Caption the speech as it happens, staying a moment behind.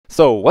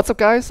So what's up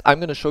guys, I'm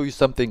going to show you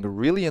something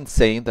really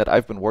insane that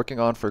I've been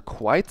working on for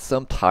quite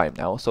some time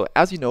now. So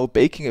as you know,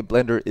 baking in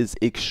Blender is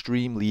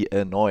extremely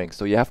annoying.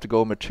 So you have to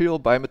go material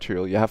by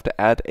material, you have to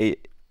add a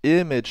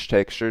image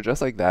texture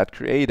just like that,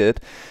 create it,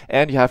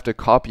 and you have to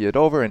copy it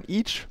over in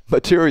each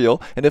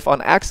material, and if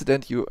on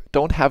accident you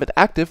don't have it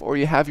active or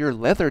you have your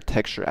leather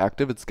texture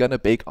active, it's gonna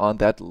bake on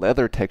that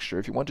leather texture.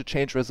 If you want to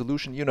change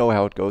resolution, you know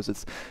how it goes.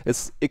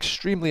 It's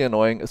extremely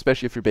annoying,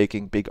 especially if you're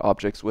baking big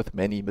objects with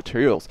many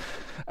materials.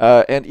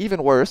 And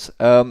even worse,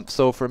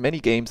 so for many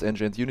games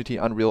engines, Unity,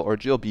 Unreal, or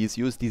GLBs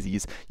use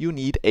these, you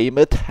need a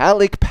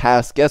metallic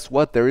pass. Guess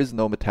what? There is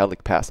no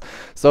metallic pass.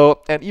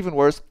 So, and even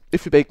worse,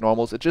 if you bake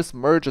normals, it just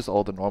merges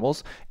all the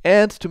normals.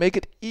 And to make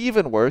it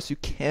even worse, you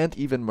can't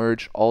even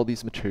merge all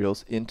these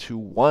materials into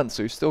one.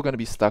 So you're still going to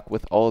be stuck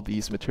with all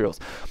these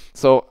materials.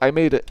 So I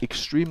made an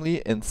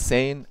extremely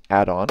insane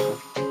add-on.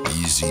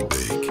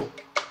 EZBake.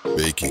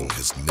 Baking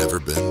has never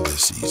been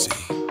this easy.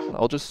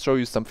 I'll just show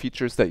you some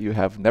features that you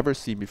have never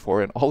seen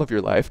before in all of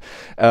your life,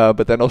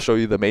 but then I'll show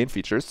you the main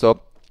features.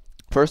 So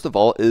first of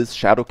all is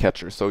shadow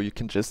catcher. So you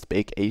can just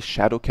bake a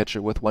shadow catcher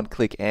with one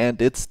click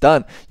and it's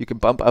done. You can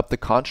bump up the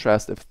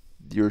contrast if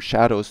your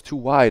shadow is too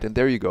wide, and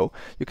there you go.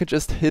 You can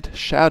just hit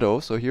shadow.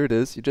 So here it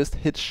is. You just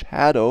hit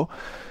shadow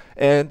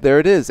and there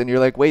it is. And you're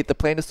like, wait, the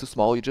plane is too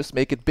small. You just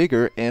make it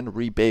bigger and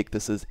rebake.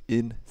 This is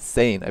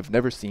insane. I've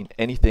never seen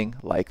anything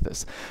like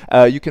this.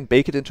 You can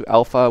bake it into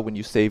alpha when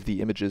you save the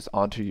images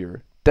onto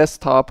your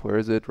desktop. Where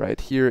is it? Right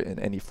here in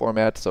any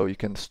format. So you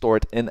can store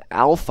it in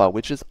alpha,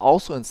 which is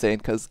also insane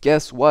because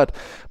guess what?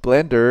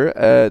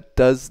 Blender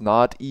does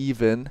not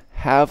even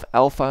have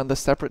alpha on the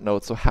separate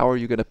node. So how are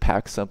you going to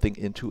pack something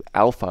into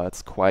alpha?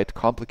 It's quite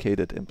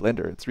complicated in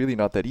Blender. It's really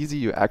not that easy.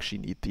 You actually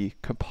need the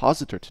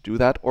compositor to do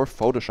that, or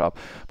Photoshop.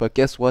 But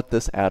guess what?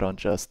 This add-on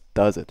just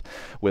does it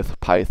with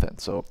Python.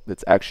 So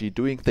it's actually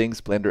doing things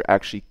Blender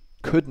actually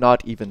could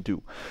not even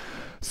do.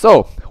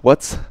 So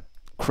what's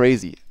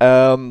crazy?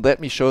 Let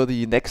me show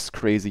the next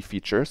crazy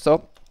feature.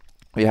 So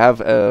we have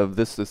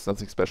this is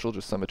nothing special,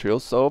 just some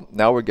materials. So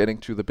now we're getting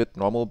to the bit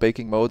normal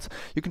baking modes.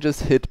 You can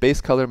just hit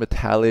base color,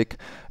 metallic,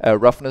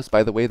 roughness.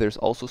 By the way, there's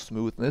also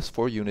smoothness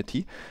for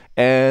Unity,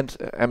 and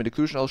ambient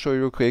occlusion I'll show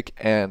you real quick,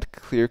 and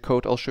clear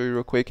coat I'll show you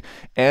real quick.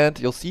 And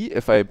you'll see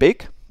if I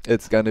bake,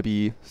 it's going to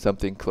be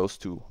something close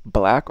to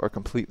black or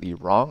completely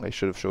wrong. I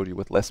should have showed you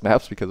with less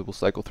maps because it will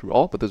cycle through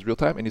all, but this is real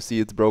time and you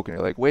see it's broken.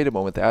 You're like, wait a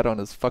moment, the add-on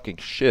is fucking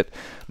shit.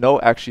 No,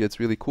 actually it's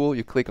really cool.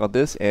 You click on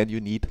this and you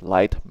need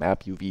light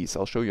map UVs.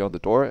 I'll show you on the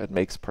door. It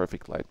makes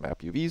perfect light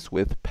map UVs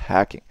with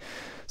packing.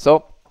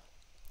 So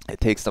it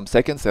takes some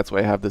seconds. That's why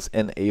I have this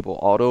enable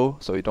auto,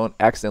 so you don't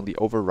accidentally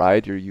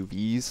override your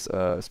UVs,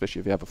 especially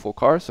if you have a full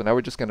car. So now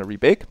we're just going to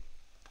rebake,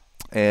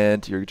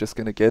 and you're just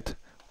going to get,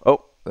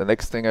 oh, the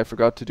next thing I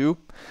forgot to do.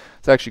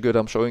 It's actually good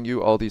I'm showing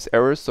you all these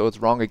errors. So it's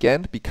wrong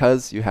again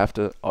because you have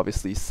to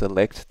obviously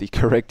select the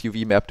correct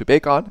UV map to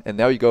bake on. And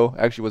now you go,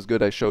 actually was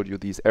good I showed you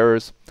these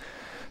errors.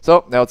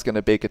 So now it's going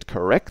to bake it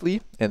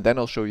correctly, and then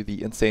I'll show you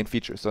the insane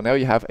feature. So now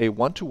you have a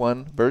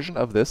one-to-one version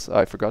of this.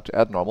 I forgot to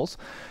add normals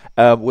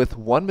with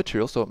one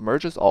material, so it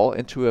merges all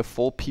into a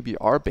full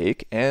PBR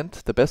bake. And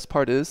the best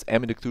part is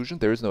ambient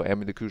occlusion. There is no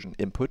ambient occlusion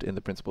input in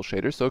the principal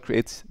shader, so it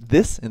creates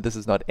this, and this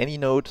is not any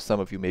node. Some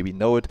of you maybe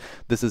know it.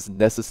 This is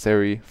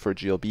necessary for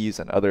GLBs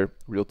and other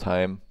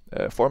real-time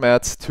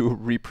formats to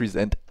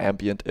represent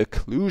ambient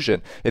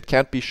occlusion. It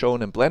can't be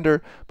shown in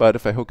Blender, but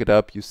if I hook it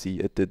up, you see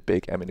it did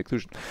bake ambient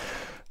occlusion.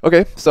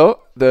 Okay,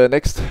 so the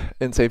next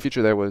insane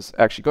feature that I was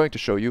actually going to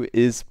show you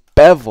is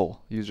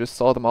bevel. You just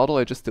saw the model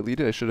I just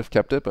deleted. I should have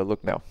kept it, but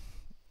look now.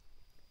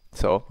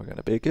 So we're going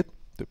to bake it.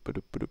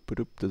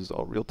 This is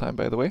all real time,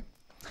 by the way.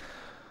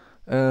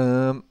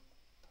 And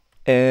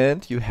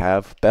you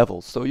have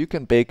bevels. So you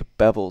can bake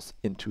bevels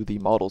into the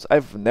models.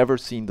 I've never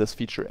seen this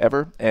feature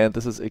ever, and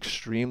this is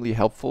extremely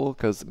helpful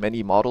because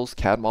many models,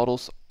 CAD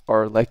models,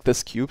 are like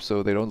this cube,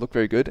 so they don't look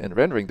very good. In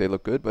rendering they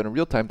look good, but in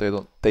real time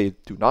they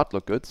do not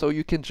look good. So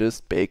you can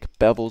just bake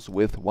bevels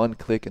with one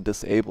click and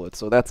disable it.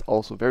 So that's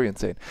also very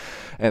insane.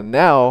 And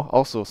now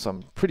also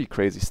some pretty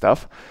crazy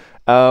stuff.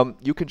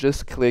 You can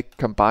just click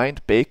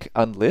combined bake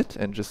unlit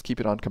and just keep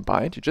it on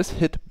combined. You just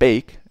hit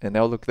bake, and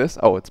now look this.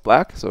 Oh, it's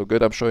black. So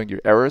good, I'm showing you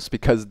errors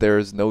because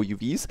there's no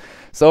UVs.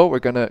 So we're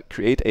gonna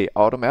create a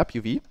auto map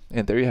UV,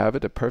 and there you have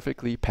it, a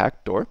perfectly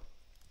packed door.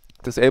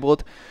 Disable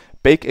it,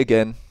 bake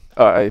again.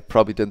 I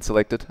probably didn't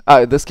select it.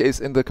 In this case,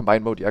 in the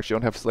combined mode, you actually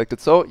don't have to select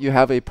it. So you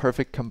have a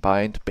perfect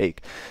combined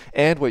bake.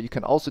 And what you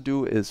can also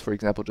do is, for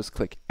example, just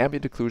click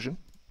ambient occlusion.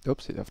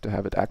 Oops, you have to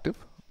have it active.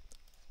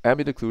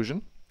 Ambient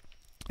occlusion.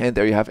 And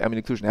there you have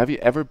ambient occlusion. Have you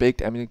ever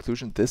baked ambient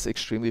occlusion this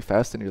extremely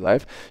fast in your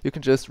life? You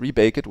can just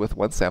rebake it with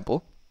one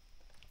sample.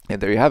 And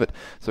there you have it.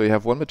 So you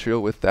have one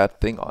material with that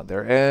thing on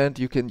there, and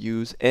you can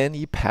use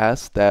any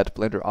pass that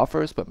Blender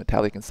offers, but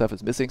metallic and stuff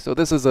is missing. So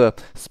this is a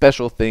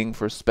special thing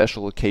for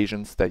special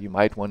occasions that you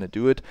might want to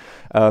do it.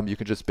 You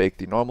can just bake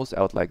the normals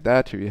out like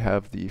that. Here you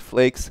have the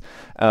flakes.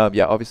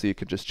 Yeah, obviously you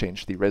can just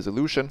change the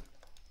resolution.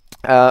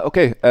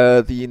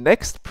 The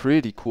next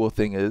pretty cool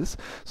thing is,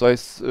 so I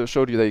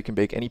showed you that you can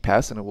bake any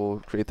pass and it will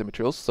create the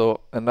materials.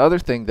 So another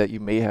thing that you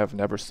may have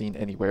never seen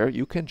anywhere,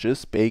 you can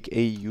just bake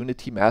a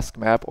Unity mask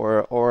map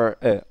or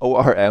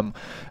ORM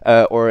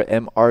or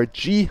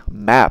MRG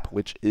map,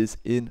 which is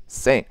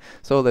insane.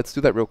 So let's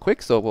do that real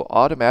quick. So we'll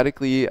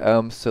automatically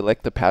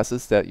select the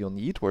passes that you'll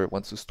need where it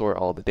wants to store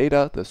all the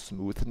data, the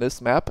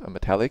smoothness map, a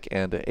metallic,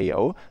 and a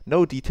AO.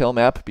 No detail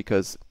map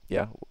because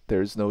yeah,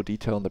 there's no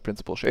detail in the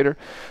principal shader.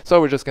 So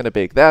we're just going to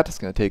bake that. It's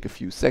going to take a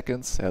few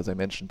seconds. As I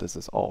mentioned, this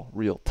is all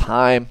real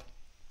time.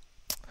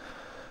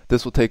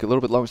 This will take a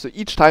little bit longer. So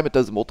each time it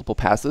does multiple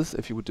passes.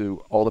 If you would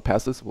do all the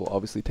passes, it will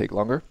obviously take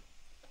longer.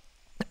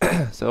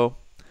 So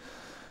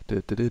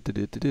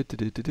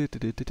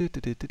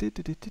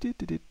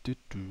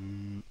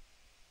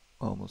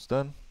almost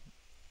done.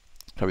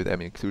 Probably the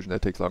ambient occlusion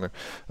that takes longer.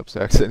 Oops,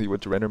 I accidentally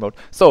went to render mode.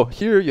 So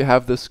here you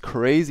have this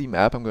crazy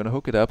map. I'm going to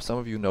hook it up. Some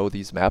of you know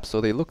these maps. So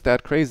they look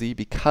that crazy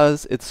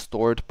because it's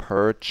stored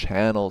per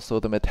channel. So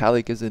the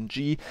metallic is in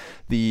G,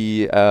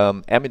 the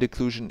ambient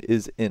occlusion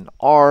is in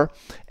R,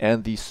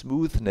 and the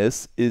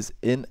smoothness is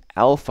in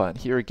alpha. And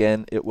here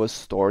again, it was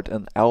stored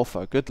in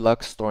alpha. Good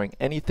luck storing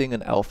anything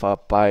in alpha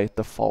by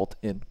default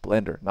in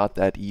Blender. Not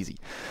that easy.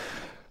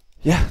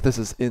 Yeah, this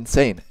is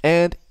insane.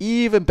 And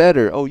even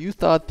better, oh, you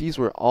thought these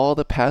were all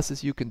the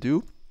passes you can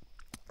do?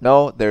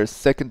 No, there's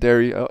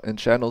secondary and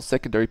channel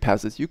secondary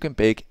passes. You can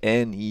bake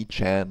any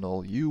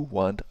channel you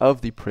want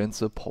of the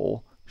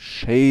principal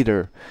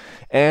shader.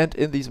 And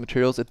in these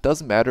materials, it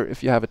doesn't matter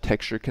if you have a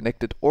texture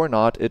connected or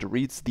not. It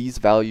reads these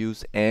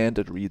values and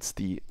it reads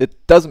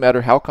it doesn't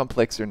matter how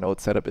complex your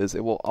node setup is.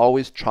 It will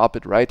always chop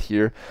it right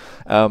here.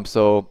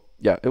 So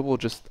yeah, it will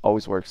just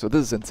always work. So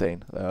this is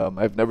insane.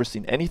 I've never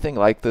seen anything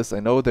like this. I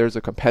know there's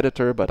a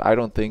competitor, but I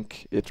don't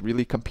think it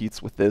really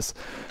competes with this.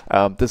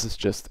 This is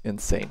just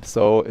insane.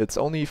 So it's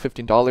only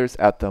 $15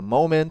 at the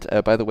moment.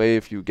 By the way,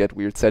 if you get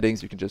weird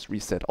settings, you can just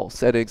reset all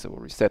settings. It will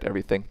reset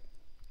everything.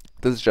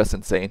 This is just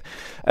insane.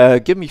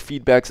 Give me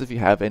feedbacks if you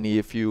have any,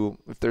 if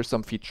there's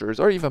some features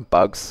or even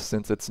bugs,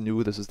 since it's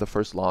new. This is the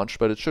first launch,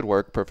 but it should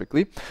work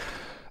perfectly.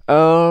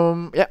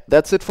 Yeah,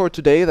 that's it for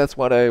today. That's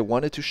what I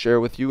wanted to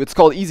share with you. It's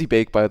called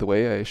EZBake, by the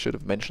way. I should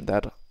have mentioned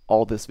that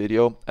all this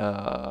video.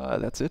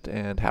 That's it,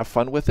 and have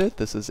fun with it.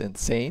 This is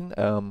insane.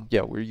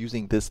 Yeah, we're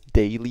using this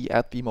daily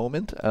at the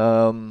moment.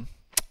 And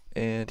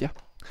yeah.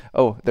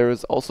 Oh, there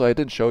is also, I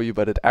didn't show you,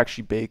 but it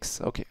actually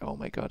bakes. Okay, oh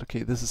my god,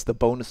 okay, this is the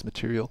bonus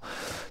material.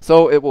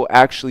 So it will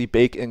actually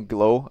bake in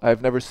glow.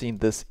 I've never seen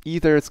this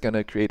either. It's going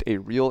to create a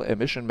real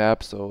emission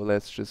map. So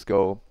let's just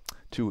go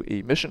to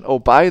emission. Oh,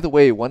 by the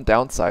way, one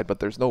downside, but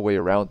there's no way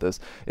around this.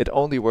 It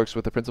only works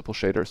with the principal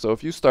shader. So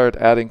if you start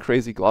adding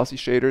crazy glossy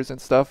shaders and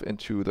stuff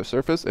into the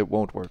surface, it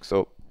won't work.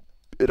 So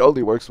it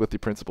only works with the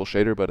principal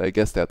shader, but I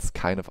guess that's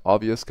kind of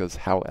obvious because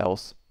how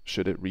else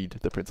should it read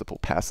the principal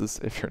passes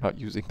if you're not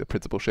using the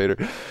principal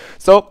shader?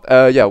 So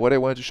yeah, what I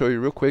wanted to show you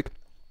real quick.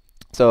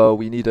 So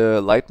we need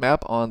a light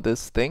map on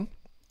this thing.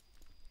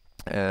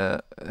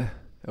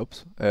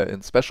 Oops,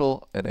 in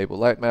special, enable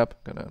light map.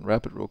 I'm gonna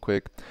unwrap it real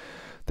quick.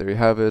 There you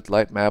have it,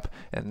 light map.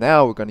 And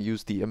now we're going to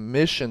use the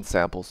emission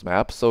samples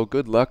map. So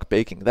good luck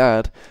baking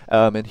that.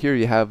 And here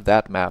you have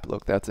that map.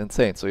 Look, that's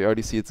insane. So you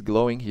already see it's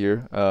glowing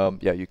here.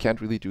 Yeah, you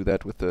can't really do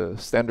that with the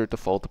standard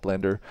default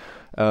Blender.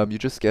 You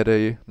just get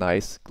a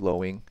nice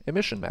glowing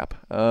emission map.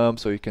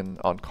 So you can,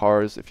 on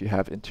cars, if you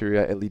have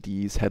interior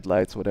LEDs,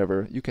 headlights,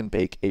 whatever, you can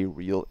bake a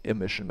real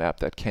emission map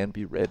that can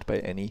be read by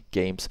any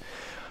game's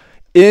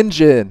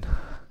engine.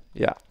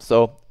 Yeah,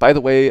 so by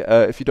the way,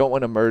 if you don't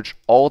want to merge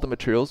all the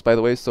materials, by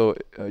the way, so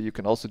you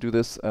can also do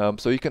this.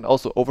 So you can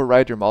also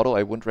override your model.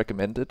 I wouldn't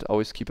recommend it.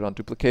 Always keep it on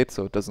duplicate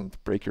so it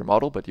doesn't break your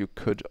model, but you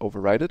could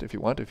override it if you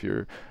want, if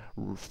you're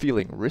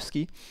feeling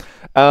risky.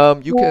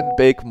 You can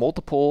bake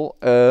multiple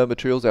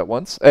materials at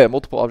once,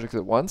 multiple objects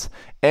at once.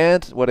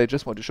 And what I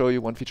just want to show you,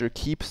 one feature,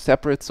 keep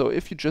separate. So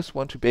if you just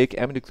want to bake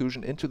ambient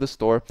occlusion into the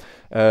store,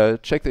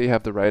 check that you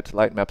have the right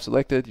light map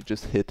selected. You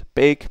just hit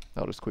bake.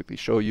 I'll just quickly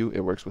show you.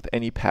 It works with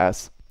any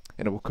pass,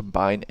 and it will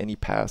combine any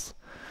pass.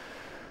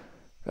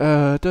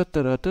 So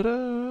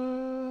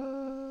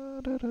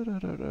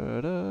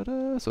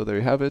there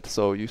you have it.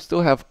 So you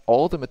still have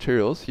all the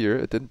materials here.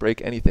 It didn't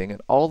break anything,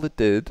 and all it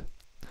did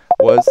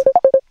was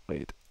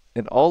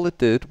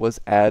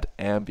add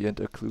ambient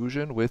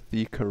occlusion with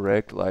the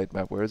correct light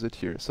map. Where is it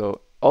here?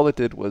 So all it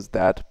did was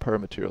that per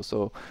material.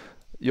 So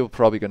you're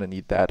probably going to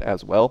need that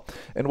as well.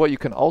 And what you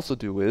can also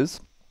do is,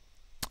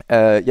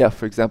 yeah,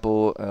 for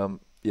example,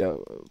 yeah,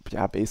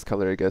 base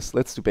color, I guess.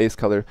 Let's do base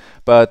color,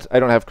 but I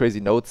don't have crazy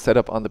nodes set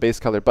up on the base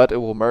color, but it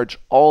will merge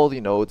all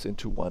the nodes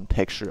into one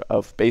texture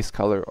of base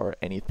color or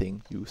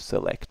anything you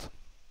select.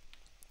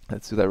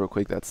 Let's do that real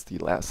quick. That's the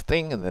last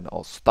thing, and then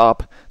I'll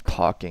stop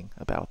talking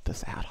about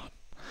this add-on.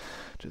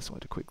 Just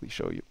want to quickly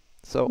show you.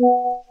 So,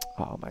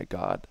 oh my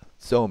god,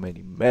 so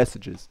many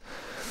messages.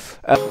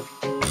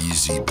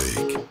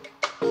 EZBake.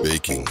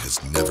 Baking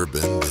has never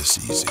been this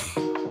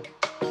easy.